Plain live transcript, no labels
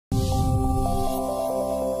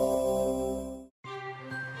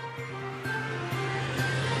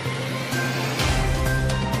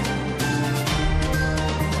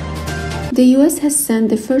The US has sent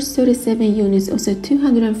the first 37 units of the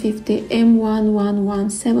 250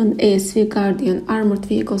 М1117 ASV Guardian armored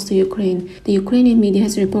vehicles to Ukraine, the Ukrainian media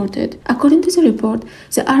has reported. According to the report,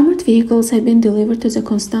 the armored vehicles have been delivered to the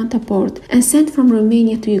Constanta port and sent from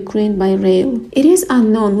Romania to Ukraine by rail. It is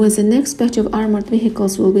unknown when the next batch of armored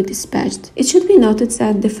vehicles will be dispatched. It should be noted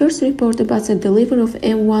that the first report about the delivery of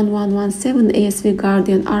М1117 ASV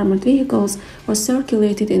Guardian armored vehicles was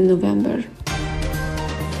circulated in November.